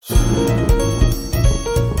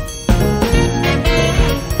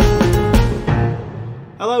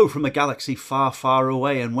Hello from a galaxy far, far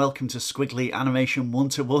away, and welcome to Squiggly Animation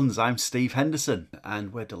One-to-Ones. I'm Steve Henderson,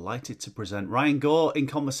 and we're delighted to present Ryan Gore in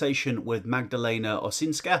conversation with Magdalena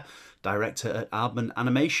Osinska, director at Aardman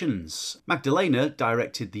Animations. Magdalena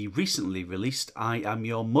directed the recently released I Am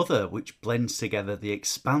Your Mother, which blends together the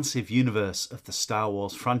expansive universe of the Star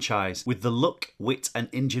Wars franchise with the look, wit and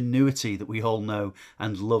ingenuity that we all know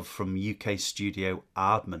and love from UK studio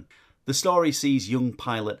Aardman. The story sees young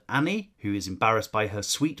pilot Annie, who is embarrassed by her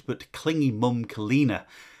sweet but clingy mum Kalina,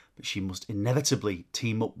 but she must inevitably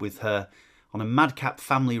team up with her on a madcap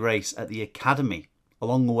family race at the academy.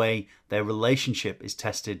 Along the way, their relationship is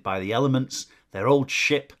tested by the elements, their old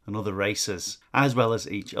ship and other racers, as well as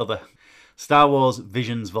each other. Star Wars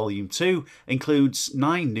Visions Volume 2 includes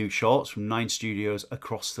 9 new shorts from 9 studios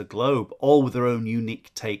across the globe, all with their own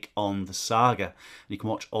unique take on the saga. You can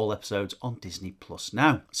watch all episodes on Disney Plus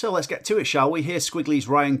now. So let's get to it, shall we? Here's Squiggly's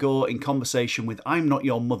Ryan Gore in conversation with I'm Not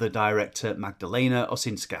Your Mother director Magdalena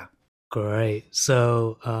Osinska. Great.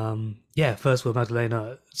 So, first of all,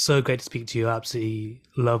 Magdalena, so great to speak to you. I absolutely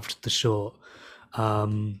loved the short.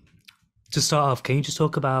 To start off, can you just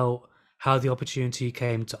talk about how the opportunity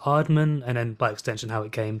came to Aardman, and then by extension, how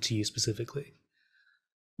it came to you specifically?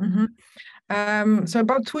 So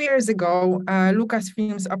about 2 years ago,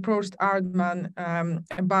 Lucasfilms approached Aardman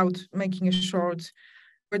about making a short,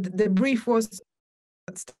 but the brief was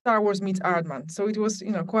Star Wars meets Aardman. So it was,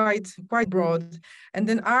 quite broad. And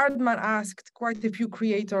then Aardman asked quite a few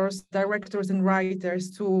creators, directors, and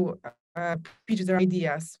writers to pitch their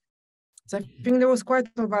ideas. So I think there was quite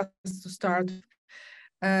a lot of us to start.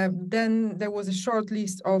 Then there was a short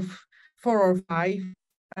list of 4 or 5,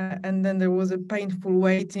 and then there was a painful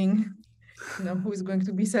waiting, who is going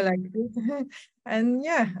to be selected.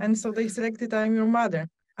 and so they selected I'm Your Mother.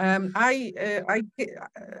 I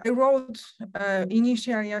wrote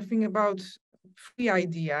initially, I think, about 3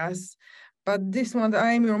 ideas, but this one,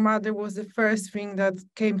 I Am Your Mother, was the first thing that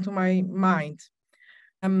came to my mind,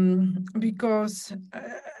 because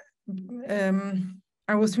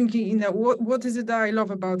I was thinking, what is it that I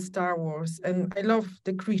love about Star Wars? And I love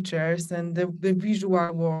the creatures and the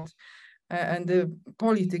visual world and the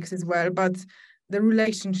politics as well, but the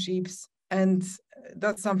relationships, and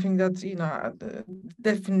that's something that,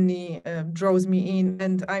 definitely draws me in,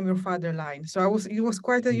 and I'm Your Father line. So it was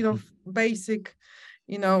quite a, basic,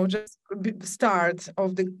 just start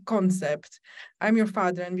of the concept. I'm your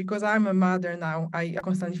father, and because I'm a mother now, I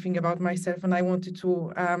constantly think about myself, and I wanted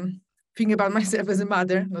to think about myself as a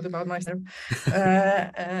mother, not about myself,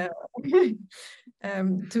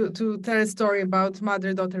 to tell a story about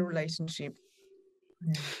mother-daughter relationship.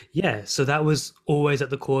 Yeah, so that was always at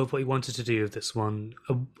the core of what you wanted to do with this one.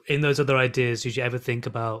 In those other ideas, did you ever think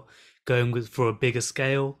about going for a bigger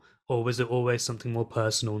scale, or was it always something more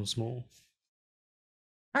personal and small?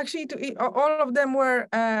 Actually, all of them were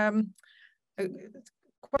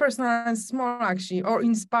quite personal and small, actually, or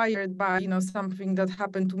inspired by something that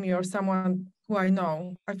happened to me or someone who I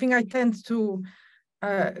know. I think I tend to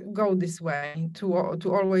go this way, to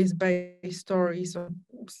always base stories on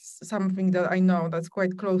something that I know that's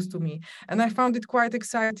quite close to me. And I found it quite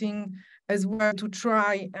exciting as well to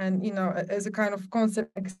try and, as a kind of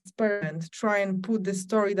concept experiment, try and put the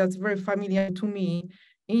story that's very familiar to me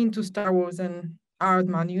into Star Wars and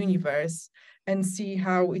Aardman universe and see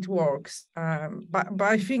how it works. But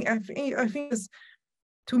I think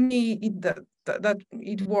to me that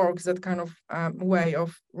it works, that kind of way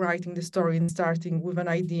of writing the story and starting with an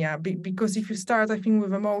idea. Because if you start, I think,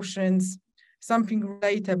 with emotions, something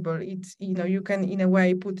relatable, it's you can in a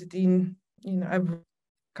way put it in every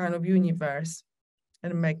kind of universe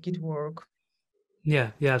and make it work.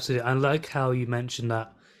 Yeah, absolutely. I like how you mentioned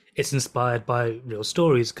that it's inspired by real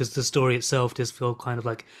stories, because the story itself does feel kind of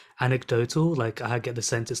like anecdotal. Like I get the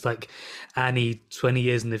sense it's like Annie 20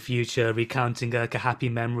 years in the future recounting like a happy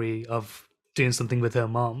memory of doing something with her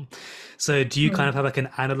mom. So do you kind of have like an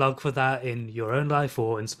analog for that in your own life,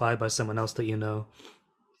 or inspired by someone else that you know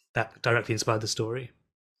that directly inspired the story?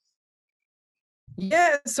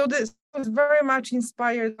 Yeah, so this was very much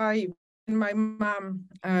inspired by my mom,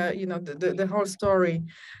 the whole story.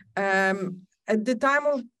 At the time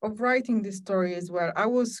of writing this story as well, I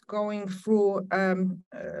was going through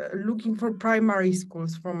looking for primary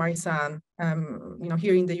schools for my son,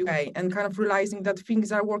 here in the UK, and kind of realizing that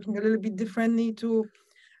things are working a little bit differently to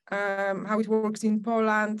how it works in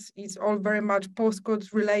Poland. It's all very much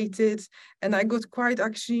postcode related, and I got quite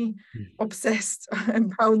actually obsessed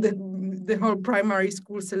about the whole primary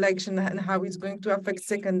school selection and how it's going to affect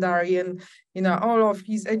secondary and all of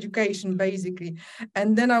his education basically.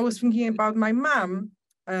 And then I was thinking about my mom.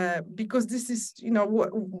 Because this is,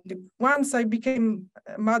 once I became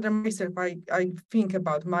a mother myself, I think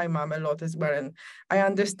about my mom a lot as well, and I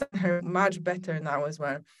understand her much better now as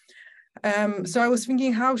well. So I was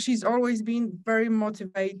thinking how she's always been very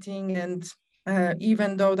motivating, and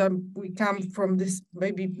even though that we come from this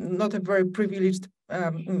maybe not a very privileged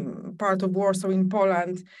part of Warsaw in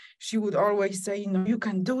Poland, she would always say, you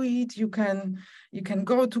can do it, you can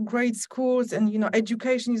go to great schools, and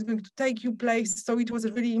education is going to take you place. So it was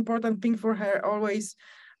a really important thing for her, always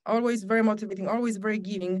very motivating, always very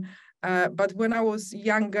giving. But when I was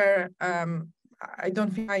younger, I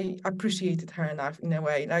don't think I appreciated her enough in a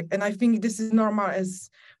way. And I think this is normal as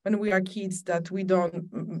when we are kids, that we don't,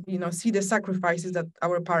 see the sacrifices that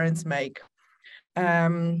our parents make.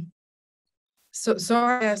 So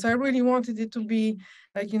I really wanted it to be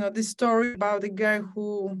like, this story about a girl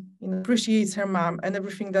who appreciates her mom and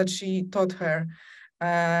everything that she taught her.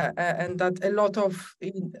 And that a lot of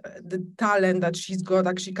the talent that she's got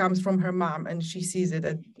actually comes from her mom, and she sees it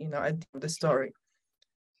at the story.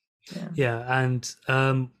 Yeah, and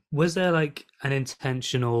was there like an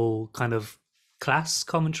intentional kind of class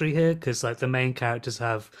commentary here? Because like the main characters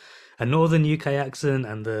have a northern UK accent,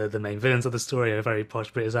 and the main villains of the story are very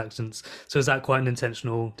posh British accents. So is that quite an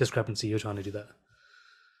intentional discrepancy you're trying to do that?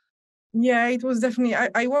 Yeah, it was definitely.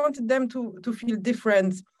 I wanted them to feel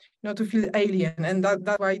different, to feel alien, and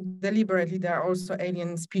that's why deliberately they are also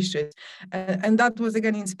alien species, and that was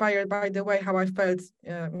again inspired by the way how I felt,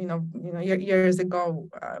 years ago,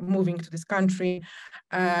 moving to this country,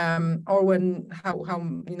 or when how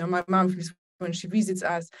my mom feels when she visits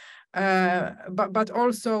us, but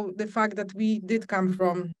also the fact that we did come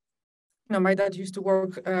from. My dad used to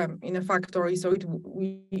work in a factory, so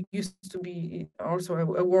we used to be also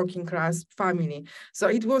a working class family. So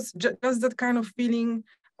it was just that kind of feeling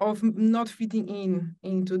of not fitting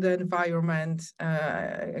into the environment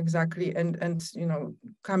exactly, and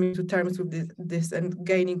coming to terms with this and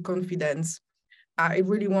gaining confidence. I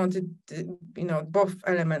really wanted, both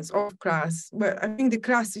elements of class. But I think the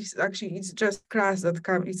class is actually, it's just class that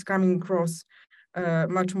is coming across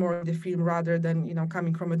much more in the film, rather than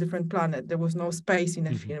coming from a different planet. There was no space in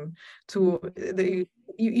the film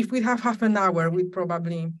if we have half an hour, we'd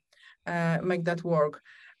probably make that work.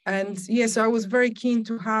 And yes, I was very keen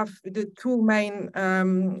to have the two main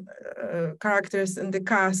characters in the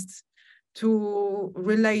cast to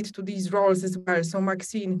relate to these roles as well. So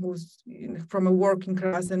Maxine, who's from a working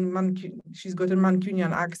class, and she's got a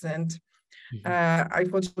Mancunian accent. I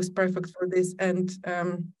thought she was perfect for this. And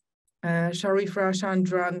Sharifra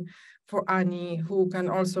Chandran for Annie, who can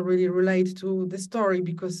also really relate to the story,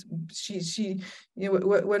 because she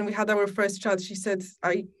when we had our first chat, she said,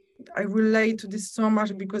 I relate to this so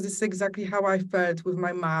much because it's exactly how I felt with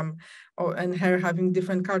my mom, and her having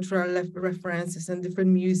different cultural references and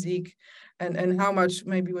different music, and how much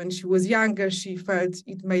maybe when she was younger, she felt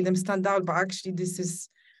it made them stand out, but actually this is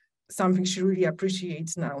something she really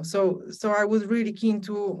appreciates now. So I was really keen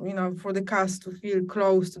to, for the cast to feel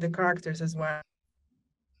close to the characters as well.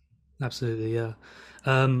 Absolutely, yeah.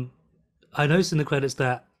 I noticed in the credits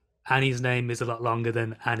that Annie's name is a lot longer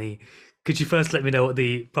than Annie. Could you first let me know what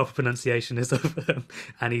the proper pronunciation is of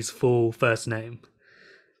Annie's full first name?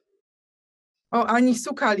 Oh, Annie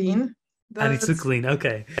Sukalin. Annie Sukalin,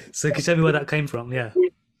 okay. So could you tell me where that came from? Yeah.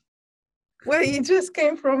 Well, it just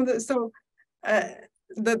came from so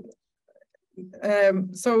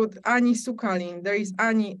Annie Sukalin. There is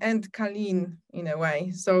Annie and Kalin in a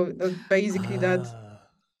way. So that basically that.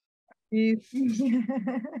 Yeah.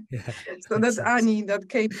 So that's Annie that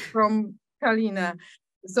came from Kalina.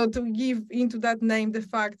 So to give into that name the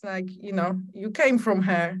fact, like, you came from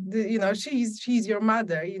her, she's your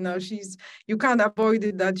mother, you can't avoid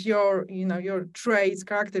it that your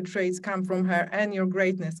character traits come from her, and your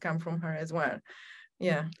greatness come from her as well.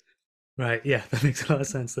 Yeah. Right. Yeah, that makes a lot of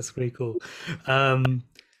sense. That's pretty cool.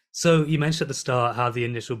 So you mentioned at the start how the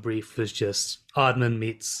initial brief was just Aardman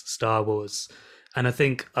meets Star Wars. And I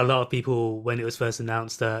think a lot of people, when it was first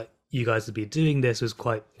announced that you guys would be doing this, was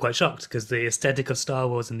quite shocked, because the aesthetic of Star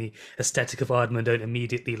Wars and the aesthetic of Aardman don't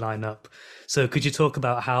immediately line up. So could you talk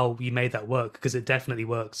about how you made that work? Because it definitely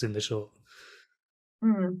works in the short.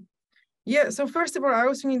 Yeah, so first of all, I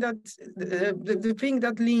was thinking that the thing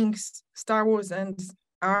that links Star Wars and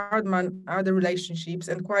Aardman are the relationships,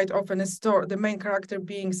 and quite often the main character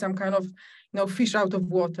being some kind of fish out of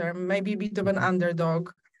water, maybe a bit of an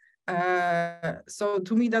underdog. So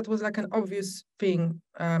to me, that was like an obvious thing.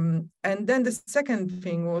 And then the second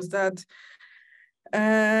thing was that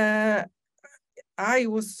I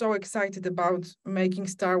was so excited about making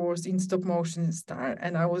Star Wars in stop motion style,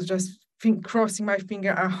 and I was just crossing my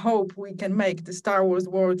finger. I hope we can make the Star Wars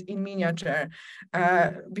world in miniature,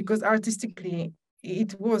 because artistically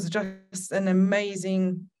it was just an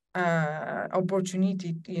amazing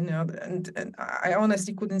opportunity, and I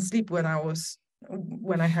honestly couldn't sleep when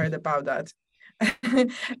I heard about that.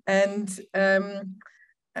 And uh,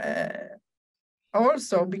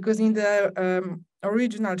 also because in the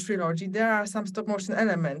original trilogy there are some stop motion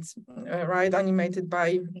elements, right, animated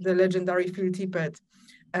by the legendary Phil Tippett.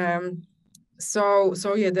 um, so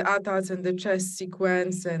yeah, the ATATs and the chess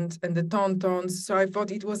sequence and the tauntauns. So I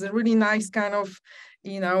thought it was a really nice kind of,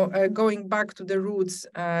 going back to the roots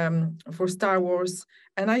for Star Wars.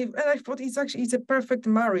 And I thought it's a perfect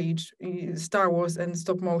marriage, Star Wars and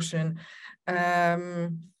stop motion.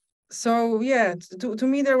 So yeah, to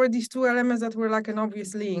me there were these two elements that were like an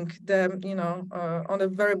obvious link. On a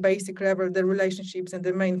very basic level, the relationships and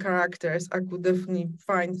the main characters, I could definitely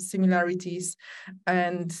find similarities,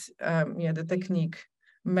 and yeah, the technique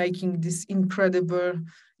making this incredible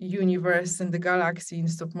universe and the galaxy in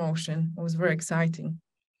stop motion was very exciting.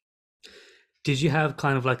 Did you have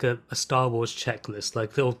kind of like a Star Wars checklist,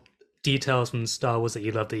 like little details from Star Wars that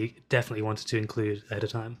you loved that you definitely wanted to include ahead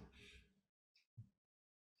of time?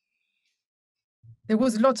 There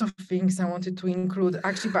was lots of things I wanted to include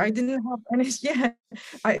actually, but I didn't have any. Yeah,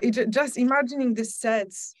 just imagining the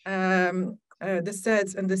sets and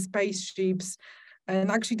the spaceships,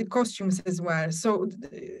 and actually the costumes as well. So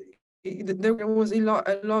there was a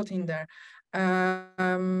lot in there.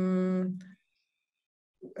 Um,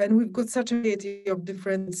 and we've got such a variety of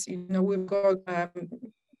different, we've got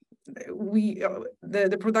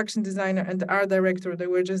the production designer and the art director, they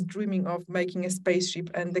were just dreaming of making a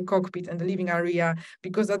spaceship and the cockpit and the living area,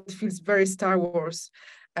 because that feels very Star Wars.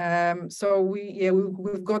 So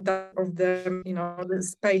we've got that of the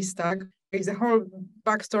space tag. There's a whole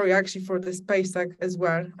backstory actually for the space tag as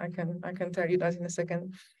well. I can tell you that in a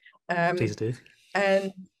second. Please do.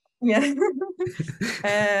 And yeah.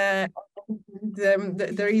 uh,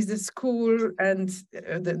 there is the school and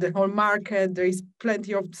the whole market. There is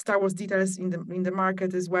plenty of Star Wars details in the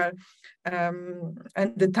market as well,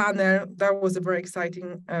 and the tunnel, that was a very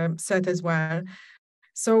exciting set as well.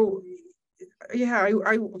 So yeah,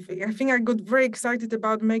 I think I got very excited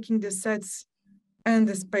about making the sets and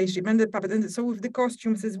the spaceship and the puppet, and so with the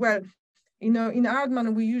costumes as well. In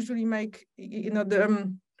Aardman we usually make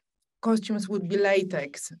the costumes would be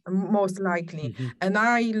latex, most likely. Mm-hmm. And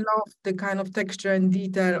I love the kind of texture and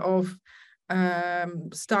detail of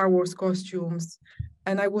Star Wars costumes.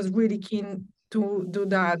 And I was really keen to do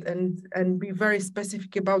that and be very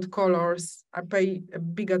specific about colors. I pay a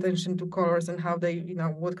big attention to colors and how they,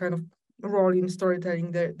 what kind of role in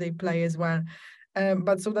storytelling they play as well.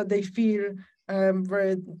 But so that they feel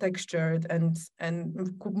very textured and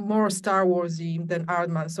more Star Warsy than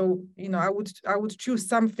Aardman. So I would choose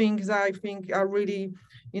some things I think are really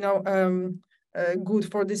good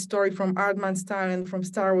for this story from Aardman style and from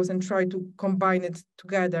Star Wars, and try to combine it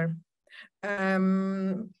together.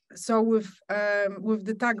 So with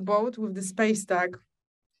the tugboat, with the space tag,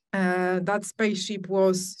 that spaceship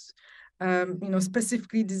was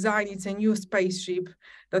specifically designed. It's a new spaceship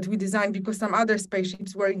that we designed because some other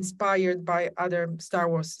spaceships were inspired by other Star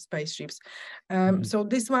Wars spaceships. So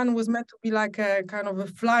this one was meant to be like a kind of a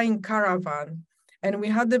flying caravan. And we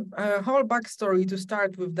had a whole backstory to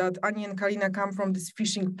start with, that Annie and Kalina come from this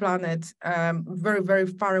fishing planet, very, very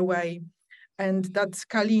far away. And that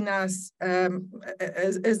Kalina's,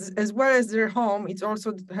 as well as their home, it's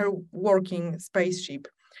also her working spaceship.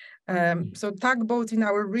 So tugboats in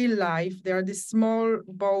our real life, they are these small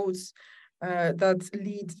boats that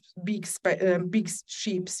lead big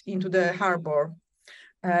ships into the harbor.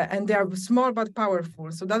 And they are small but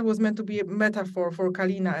powerful. So that was meant to be a metaphor for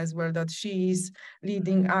Kalina as well, that she is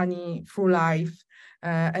leading Annie through life,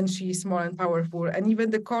 and she is small and powerful. And even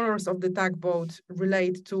the colors of the tugboat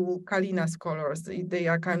relate to Kalina's colors. They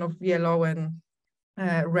are kind of yellow and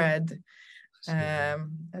red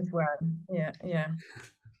as well. Yeah, yeah.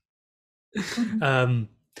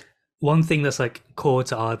 One thing that's like core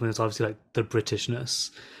to Aardman is obviously like the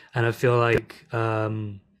Britishness, and I feel like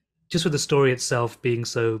just with the story itself being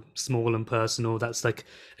so small and personal, that's like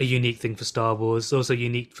a unique thing for Star Wars. It's also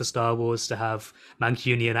unique for Star Wars to have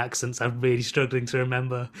Mancunian accents. I'm really struggling to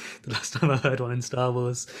remember the last time I heard one in Star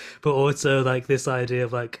Wars. But also like this idea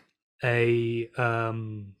of like a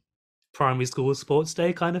primary school sports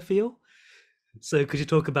day kind of feel. So could you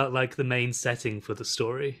talk about like the main setting for the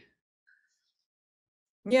story?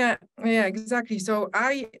 Yeah, exactly. So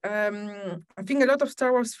I think a lot of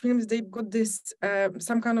Star Wars films, they've got this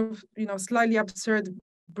some kind of slightly absurd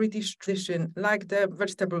British tradition, like the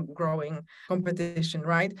vegetable growing competition,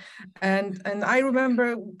 right? And I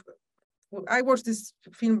remember I watched this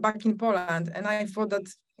film back in Poland, and I thought that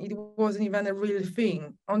it wasn't even a real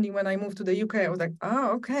thing. Only when I moved to the UK, I was like,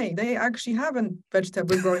 oh, okay, they actually have a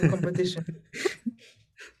vegetable growing competition.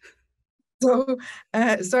 So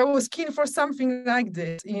I was keen for something like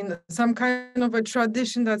this, in some kind of a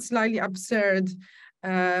tradition that's slightly absurd,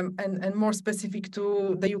 and more specific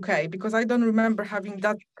to the UK, because I don't remember having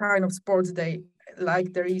that kind of sports day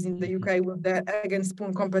like there is in the UK with the egg and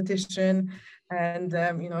spoon competition, and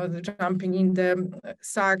the jumping in the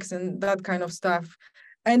sacks and that kind of stuff.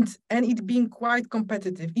 And it being quite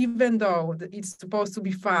competitive, even though it's supposed to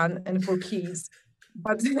be fun and for kids.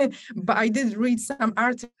 But but I did read some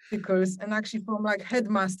articles, and actually from like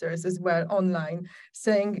headmasters as well online,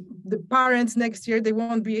 saying the parents next year, they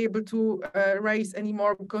won't be able to race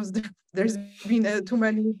anymore because there's been too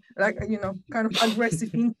many, like, kind of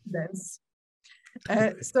aggressive incidents.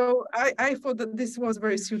 So I thought that this was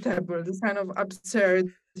very suitable, this kind of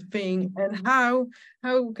absurd thing, and how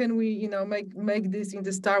can we make this in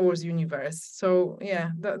the Star Wars universe. So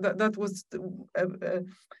yeah, that was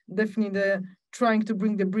definitely the trying to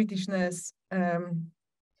bring the Britishness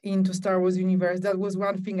into Star Wars universe. That was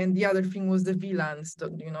one thing, and the other thing was the villains,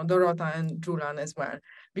 Dorota and Julan as well,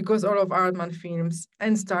 because all of Aardman films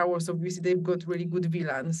and Star Wars, obviously, they've got really good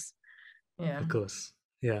villains. Yeah. Of course.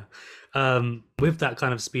 Yeah. With that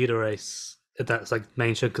kind of speeder race, that's like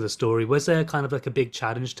main chunk of the story, was there kind of like a big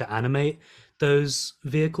challenge to animate those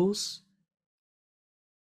vehicles?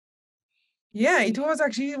 Yeah, it was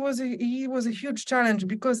a huge challenge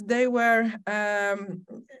because they were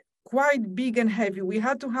quite big and heavy. We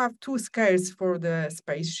had to have two scales for the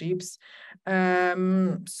spaceships.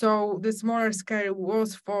 So the smaller scale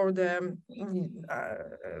was for the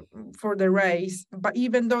race, but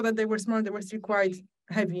even though that they were small, they were still quite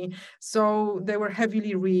heavy. So they were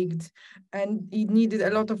heavily rigged, and it needed a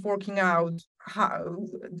lot of working out how,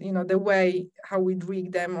 the way how we'd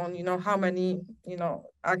rig them on, how many,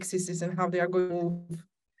 axes and how they are going to move.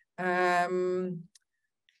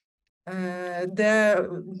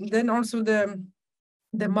 Then also the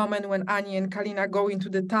moment when Annie and Kalina go into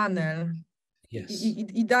the tunnel, Yes.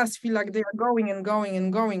 it does feel like they are going and going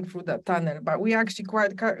and going through that tunnel, but we actually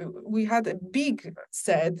we had a big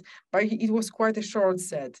set, but it was quite a short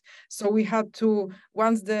set. So we had to,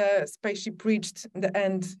 once the spaceship reached the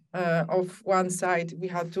end of one side, we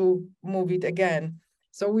had to move it again.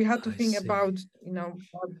 So we had to I think see. about,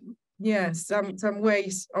 yeah, some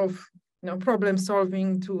ways of, problem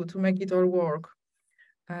solving to make it all work.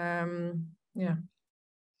 Yeah.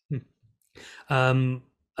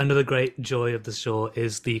 Another great joy of the show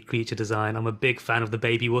is the creature design. I'm a big fan of the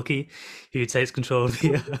baby Wookiee who takes control of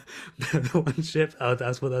the one ship. Oh,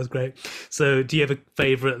 that was great. So, do you have a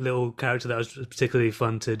favorite little character that was particularly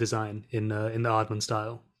fun to design in the Aardman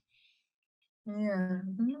style? Yeah.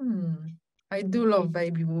 I do love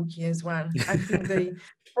Baby Wookie as well. I think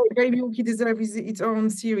Baby Wookie deserves its own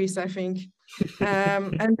series, I think.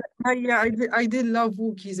 And I did love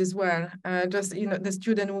Wookiees as well. Just, the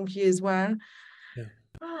student Wookie as well. Yeah.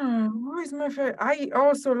 Who is my favorite? I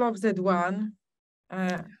also love that one.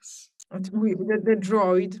 Yes. The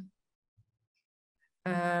droid.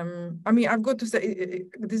 I mean, I've got to say,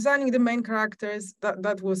 designing the main characters,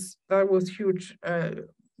 that was huge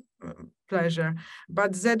pleasure.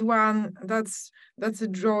 But Z1, that's a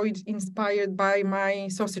droid inspired by my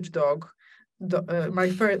sausage dog, my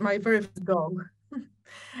very first dog,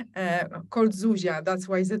 called Zuzia. That's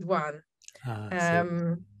why Z1. Ah, I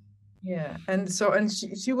see. Yeah, and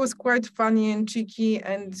she was quite funny and cheeky,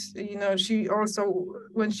 and she also,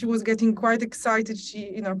 when she was getting quite excited,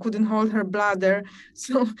 she couldn't hold her bladder,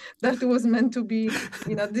 so that was meant to be,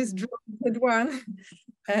 this droid one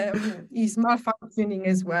is malfunctioning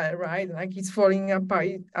as well, right? Like it's falling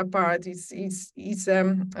apart. It's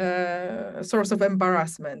a source of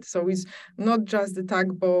embarrassment. So it's not just the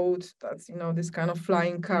tugboat, that's this kind of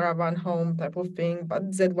flying caravan home type of thing, but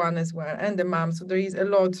Z1 as well, and the mom. So there is a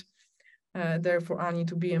lot there for Annie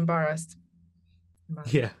to be embarrassed.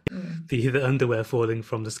 But, Yeah, yeah. the underwear falling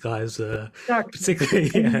from the skies, Exactly.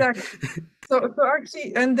 particularly. Yeah. Exactly. So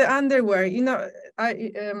actually, and the underwear,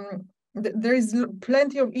 there is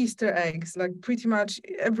plenty of Easter eggs. Like pretty much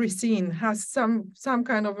every scene has some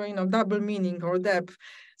kind of double meaning or depth.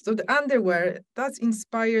 So the underwear, that's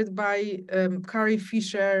inspired by Carrie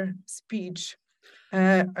Fisher speech.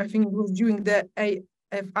 I think it was during the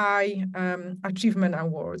AFI Achievement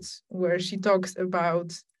Awards, where she talks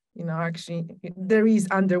about Actually, there is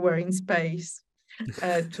underwear in space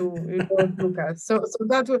to look at. So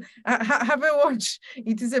that will have a watch.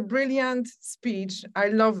 It is a brilliant speech. I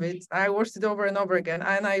love it. I watched it over and over again,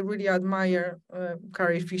 and I really admire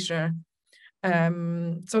Carrie Fisher.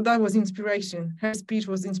 So that was inspiration. Her speech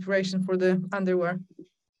was inspiration for the underwear.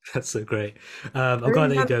 That's so great. I've got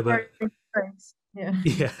to let you go, but yeah.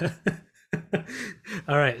 yeah.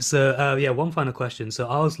 All right. So one final question. So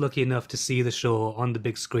I was lucky enough to see the show on the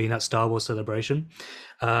big screen at Star Wars Celebration,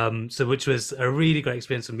 which was a really great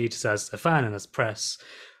experience for me just as a fan and as press.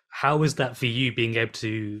 How was that for you, being able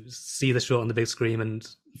to see the show on the big screen and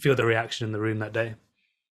feel the reaction in the room that day?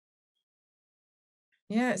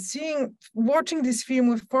 Yeah, watching this film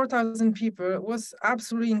with 4,000 people was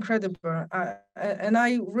absolutely incredible. And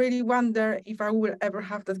I really wonder if I will ever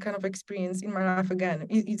have that kind of experience in my life again.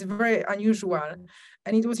 It's very unusual,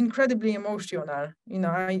 and it was incredibly emotional.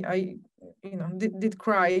 I did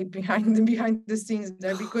cry behind the scenes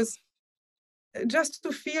there, because just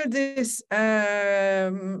to feel this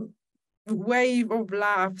wave of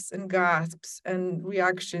laughs and gasps and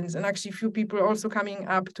reactions, and actually a few people also coming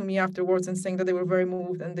up to me afterwards and saying that they were very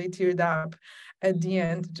moved and they teared up at the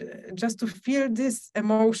end. Just to feel this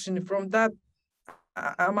emotion from that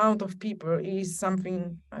amount of people is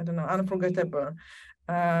something, I don't know, unforgettable.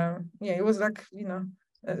 It was like,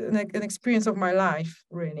 an experience of my life,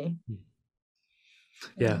 really.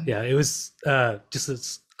 Yeah, it was just an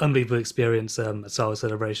unbelievable experience at Star Wars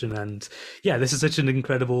Celebration, and this is such an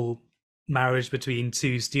incredible marriage between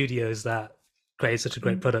two studios that creates such a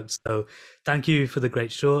great product. So thank you for the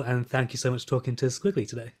great show, and thank you so much for talking to Squiggly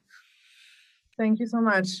today. Thank you so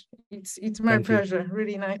much. It's my pleasure.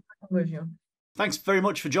 Really nice talking with you. Thanks very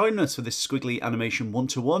much for joining us for this Squiggly Animation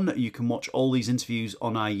 1-to-1. You can watch all these interviews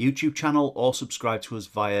on our YouTube channel or subscribe to us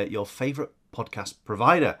via your favourite podcast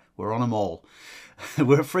provider. We're on them all.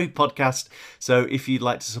 We're a free podcast, so if you'd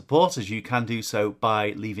like to support us, you can do so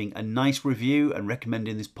by leaving a nice review and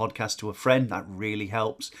recommending this podcast to a friend. That really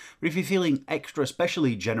helps. But if you're feeling extra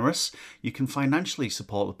especially generous, you can financially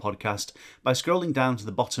support the podcast by scrolling down to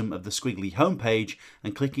the bottom of the Squiggly homepage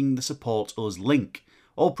and clicking the Support Us link.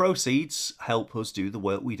 All proceeds help us do the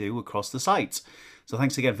work we do across the site. So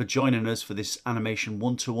thanks again for joining us for this Animation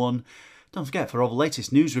 1-to-1. Don't forget, for all the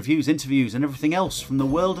latest news, reviews, interviews and everything else from the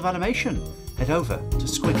world of animation, head over to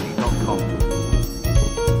squiggly.com.